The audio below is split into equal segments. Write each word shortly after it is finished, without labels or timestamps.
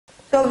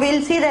So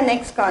we'll see the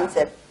next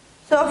concept.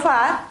 So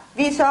far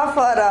we saw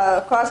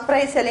for cost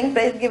price, selling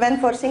price given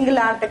for single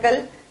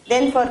article,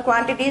 then for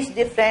quantities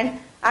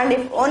different, and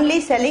if only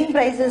selling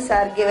prices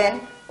are given,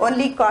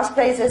 only cost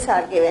prices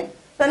are given.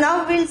 So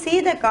now we'll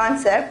see the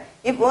concept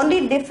if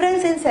only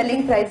difference in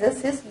selling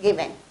prices is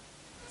given.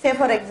 Say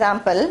for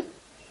example,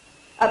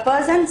 a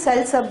person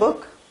sells a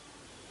book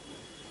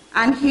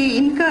and he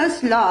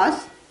incurs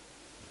loss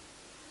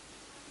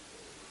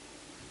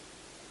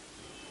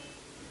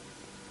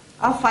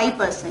of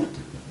 5%.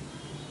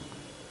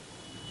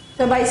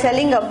 So by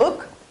selling a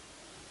book,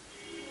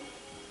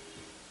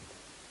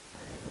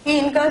 he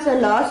incurs a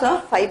loss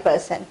of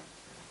 5%.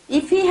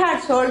 If he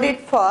had sold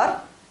it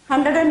for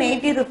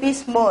 180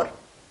 rupees more,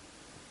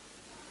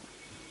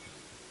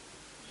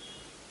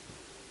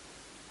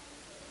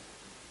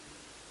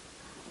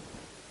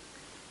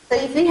 so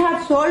if he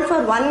had sold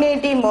for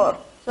 180 more,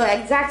 so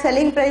exact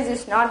selling price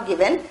is not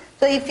given.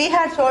 So if he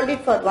had sold it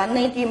for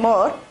 180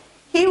 more,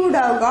 he would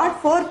have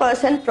got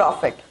 4%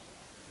 profit.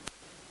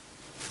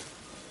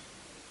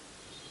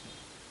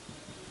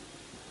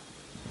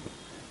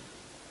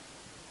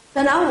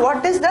 So now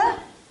what is the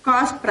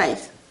cost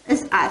price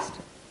is asked.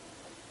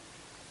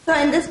 So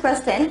in this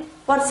question,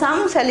 for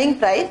some selling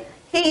price,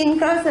 he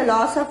incurs a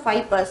loss of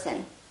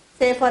 5%.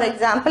 Say for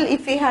example,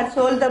 if he had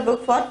sold the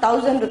book for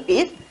 1000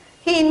 rupees,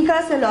 he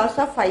incurs a loss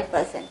of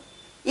 5%.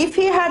 If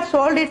he had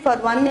sold it for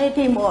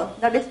 180 more,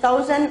 that is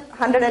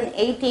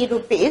 1180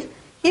 rupees,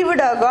 he would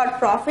have got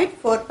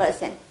profit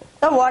 4%.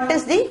 So what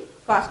is the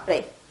cost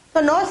price?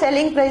 So no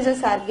selling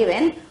prices are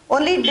given,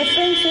 only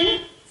difference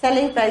in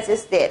selling price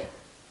is there.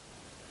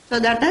 So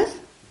that is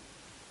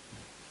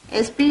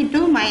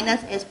SP2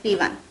 minus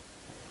SP1.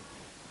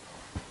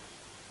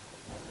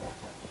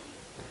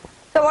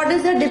 So what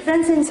is the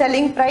difference in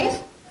selling price?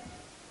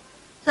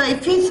 So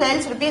if he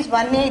sells rupees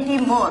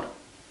 180 more,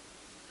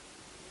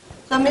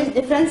 so means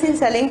difference in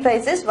selling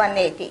price is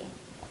 180.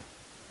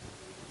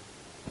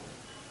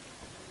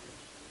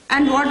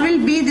 And what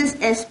will be this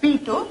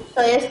SP2?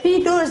 So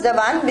SP2 is the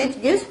one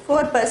which gives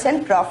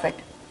 4% profit.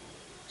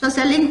 So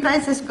selling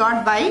price is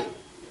got by,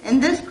 in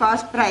this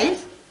cost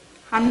price,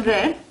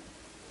 100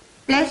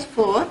 plus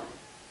 4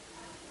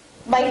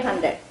 by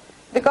 100.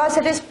 Because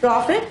it is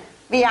profit,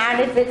 we add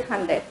it with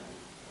 100.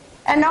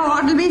 And now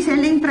what will be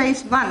selling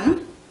price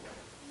 1?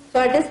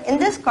 So it is in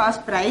this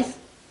cost price,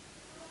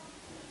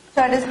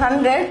 so it is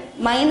 100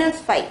 minus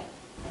 5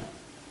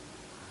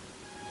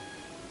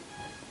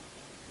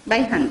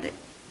 by 100.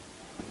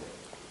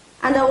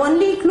 And the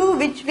only clue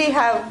which we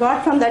have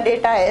got from the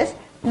data is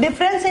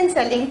difference in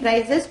selling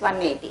price is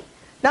 180.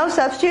 Now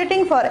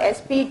substituting for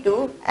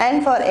SP2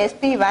 and for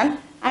SP1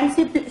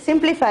 and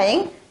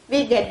simplifying,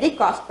 we get the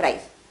cost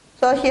price.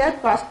 So here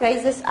cost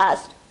price is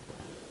asked.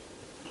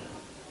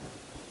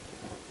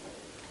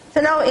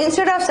 So now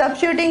instead of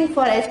substituting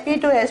for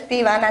SP2,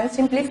 SP1 and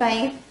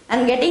simplifying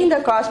and getting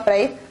the cost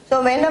price,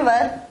 so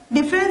whenever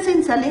difference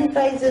in selling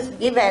price is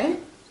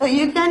given, so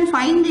you can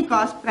find the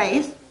cost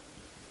price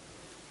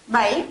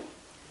by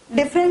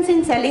difference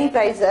in selling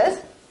prices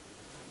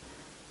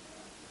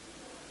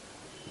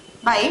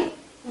by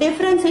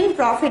difference in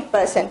profit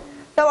percent.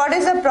 So what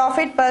is the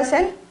profit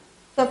percent?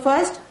 So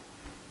first,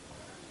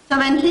 so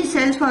when he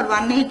sells for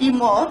 180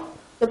 more,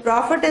 the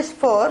profit is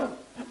 4.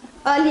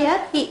 Earlier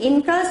he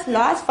incurs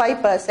loss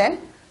 5%,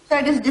 so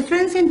it is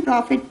difference in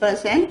profit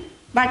percent,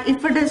 but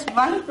if it is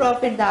one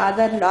profit the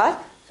other loss,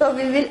 so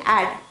we will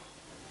add.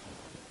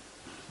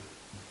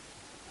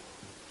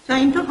 So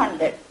into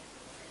 100.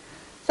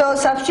 So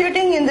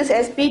substituting in this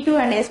SP2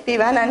 and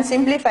SP1 and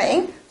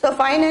simplifying, so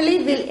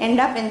finally we'll end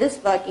up in this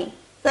working.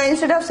 So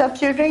instead of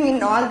substituting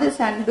in all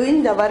this and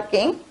doing the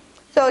working,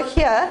 so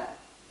here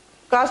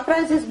cost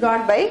price is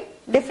got by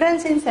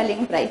difference in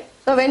selling price.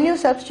 So when you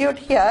substitute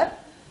here,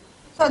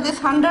 so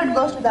this 100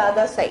 goes to the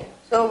other side.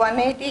 So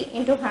 180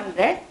 into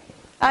 100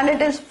 and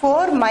it is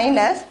 4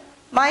 minus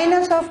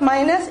of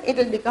minus, it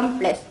will become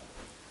plus.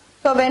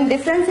 So when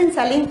difference in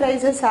selling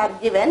prices are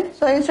given,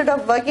 so instead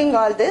of working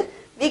all this,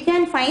 we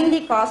can find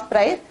the cost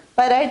price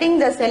by writing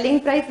the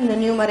selling price in the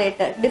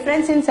numerator,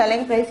 difference in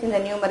selling price in the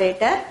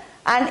numerator,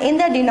 and in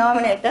the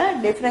denominator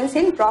difference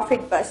in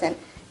profit percent.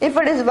 If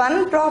it is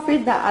one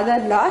profit the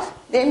other loss,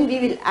 then we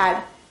will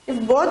add.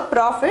 If both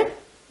profit,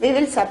 we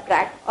will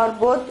subtract, or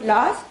both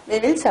loss, we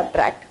will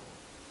subtract.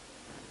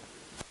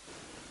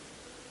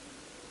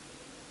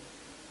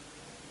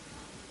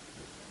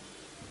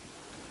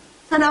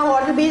 So now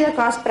what will be the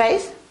cost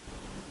price?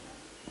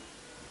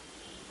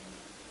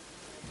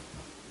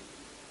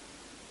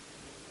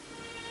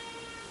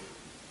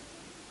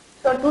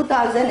 So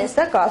 2000 is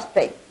the cost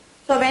price.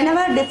 So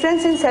whenever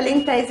difference in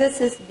selling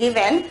prices is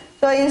given,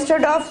 so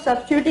instead of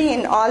substituting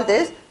in all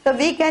this, so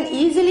we can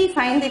easily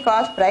find the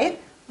cost price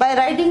by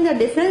writing the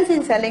difference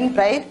in selling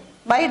price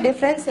by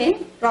difference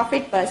in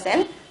profit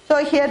percent.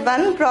 So here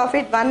one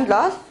profit, one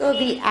loss, so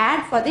we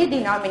add for the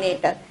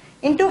denominator.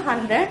 Into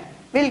 100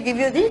 will give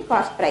you the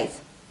cost price.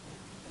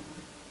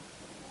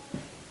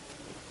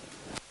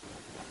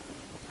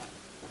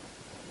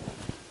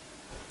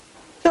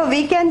 So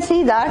we can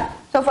see that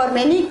So for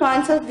many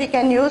concepts we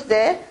can use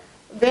there,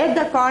 where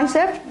the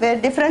concept, where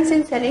difference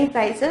in selling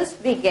prices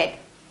we get.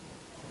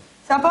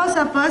 Suppose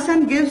a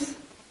person gives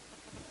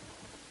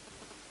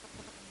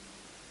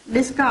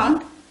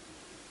discount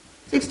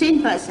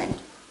 16%.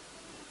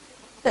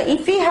 So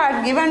if he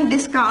had given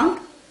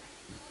discount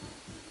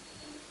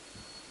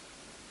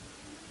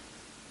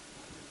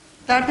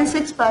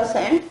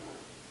 36%,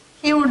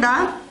 he would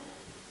have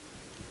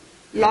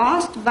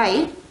lost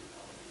by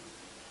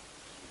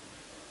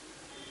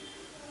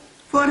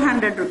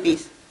 400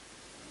 rupees.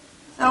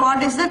 So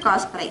what is the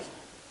cost price?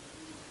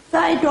 So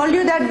I told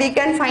you that we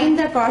can find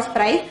the cost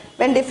price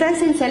when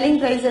difference in selling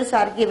prices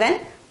are given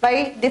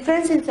by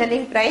difference in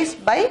selling price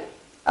by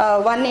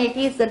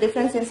 180 is the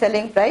difference in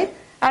selling price,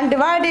 and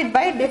divided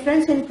by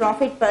difference in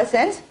profit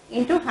percents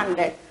into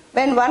 100.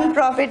 When one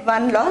profit,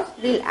 one loss,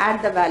 we'll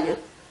add the value.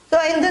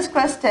 So in this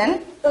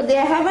question, so they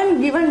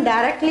haven't given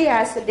directly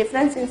as a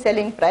difference in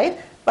selling price,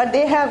 but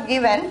they have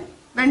given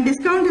when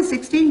discount is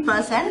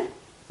 16%,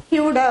 he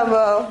would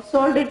have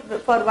sold it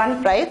for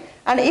one price,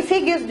 and if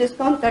he gives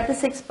discount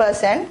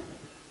 36%,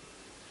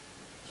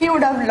 he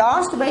would have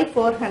lost by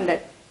 400.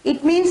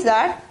 It means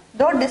that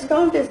though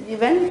discount is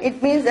given,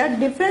 it means that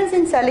difference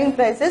in selling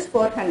price is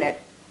 400.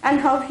 And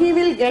how he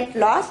will get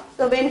loss?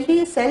 So when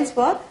he sells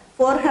for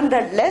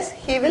 400 less,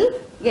 he will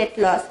get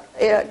loss,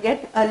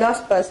 get a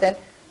loss percent.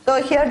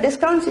 So here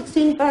discount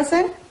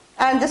 16%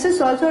 and this is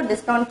also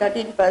discount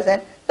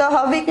 13%. So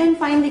how we can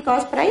find the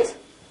cost price?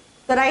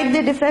 So write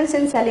the difference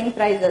in selling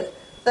prices.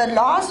 The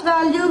loss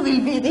value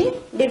will be the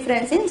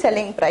difference in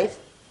selling price.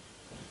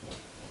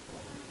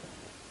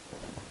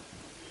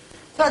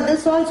 So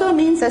this also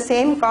means the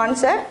same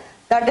concept,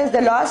 that is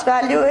the loss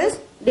value is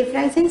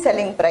difference in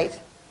selling price.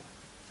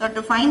 So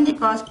to find the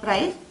cost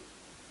price,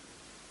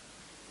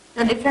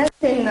 the difference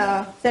in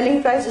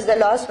selling price is the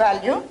loss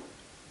value.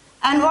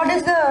 And what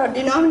is the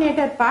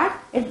denominator part?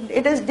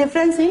 It is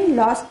difference in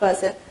loss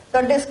percent.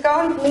 So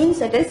discount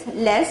means it is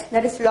less,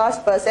 that is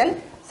loss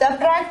percent.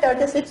 Subtract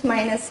 36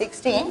 minus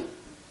 16,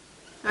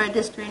 so it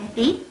is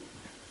 20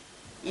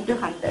 into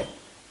 100.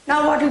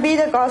 Now what will be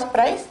the cost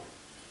price?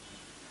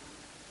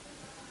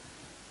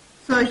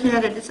 So here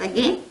it is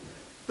again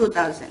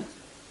 2000.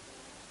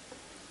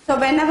 So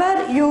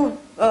whenever you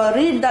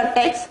read the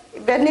text,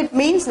 when it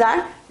means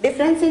that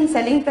difference in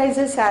selling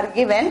prices are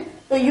given,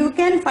 so you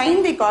can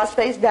find the cost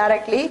price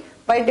directly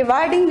by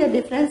dividing the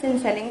difference in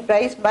selling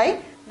price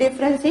by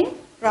difference in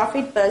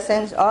profit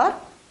percents or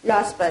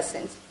loss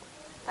percents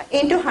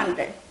into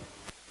 100.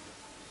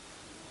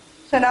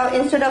 So now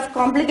instead of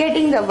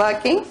complicating the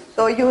working,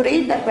 so you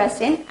read the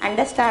question,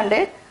 understand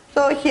it.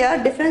 So here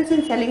difference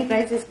in selling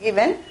price is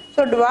given.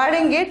 So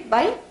dividing it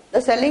by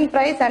the selling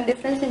price and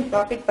difference in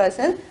profit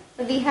percents,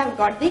 so we have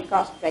got the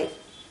cost price.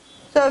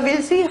 So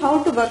we'll see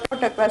how to work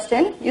out a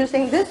question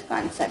using this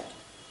concept.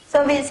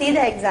 So we'll see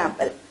the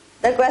example.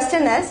 The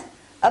question is,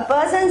 a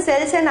person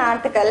sells an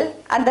article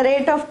at the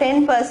rate of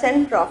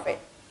 10% profit.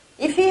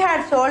 If he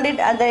had sold it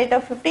at the rate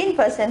of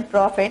 15%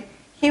 profit,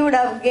 he would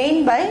have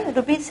gained by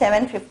rupees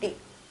 750.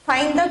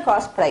 Find the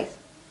cost price.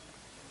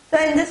 So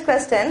in this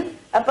question,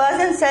 a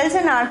person sells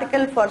an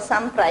article for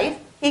some price,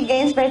 he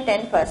gains by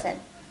 10%.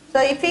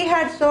 So if he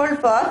had sold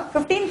for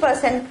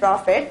 15%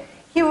 profit,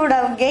 he would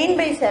have gained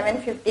by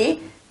 750,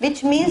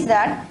 which means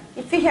that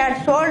if he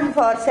had sold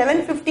for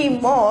 750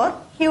 more,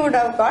 he would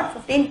have got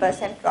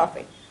 15%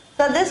 profit.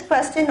 So this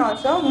question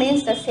also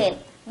means the same.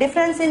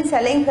 Difference in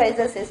selling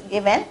prices is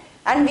given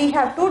and we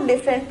have two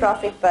different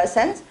profit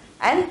percents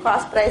and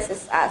cost price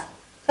is asked.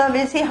 So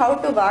we'll see how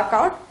to work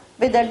out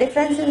with the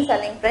difference in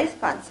selling price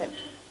concept.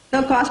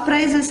 So cost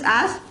price is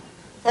asked.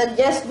 So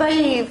just by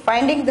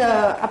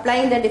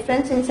applying the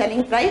difference in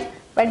selling price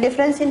by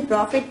difference in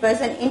profit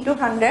percent into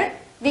 100,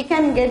 we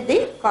can get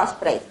the cost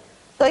price.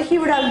 So he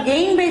would have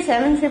gained by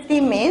 750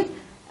 means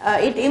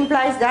it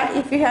implies that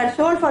if he had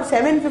sold for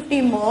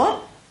 750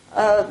 more,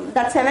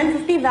 that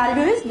 750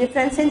 value is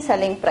difference in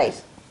selling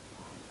price.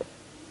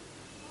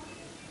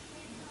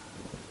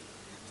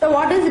 So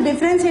what is the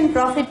difference in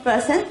profit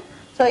percent?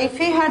 So if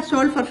he had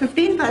sold for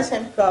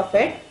 15%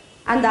 profit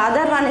and the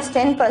other one is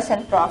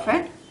 10%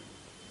 profit,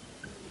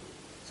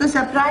 so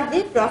subtract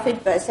the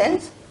profit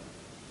percents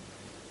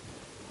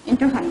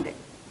into 100.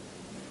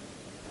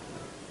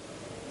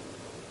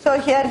 So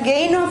here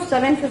gain of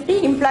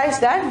 750 implies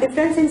that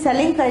difference in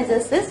selling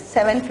prices is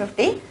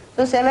 750.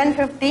 So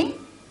 750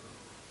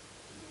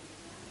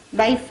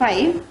 by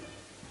 5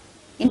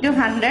 into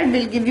 100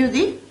 will give you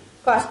the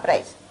cost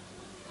price.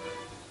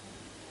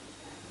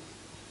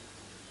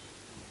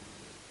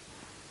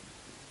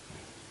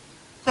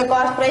 So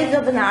cost price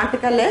of an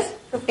article is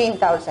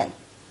 15,000.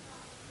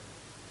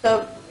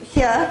 So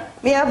here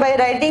we are by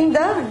dividing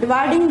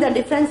the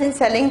difference in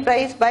selling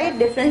price by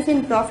difference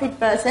in profit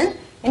percent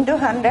into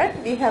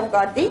 100, we have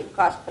got the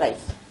cost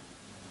price.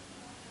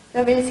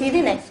 So we'll see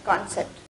the next concept.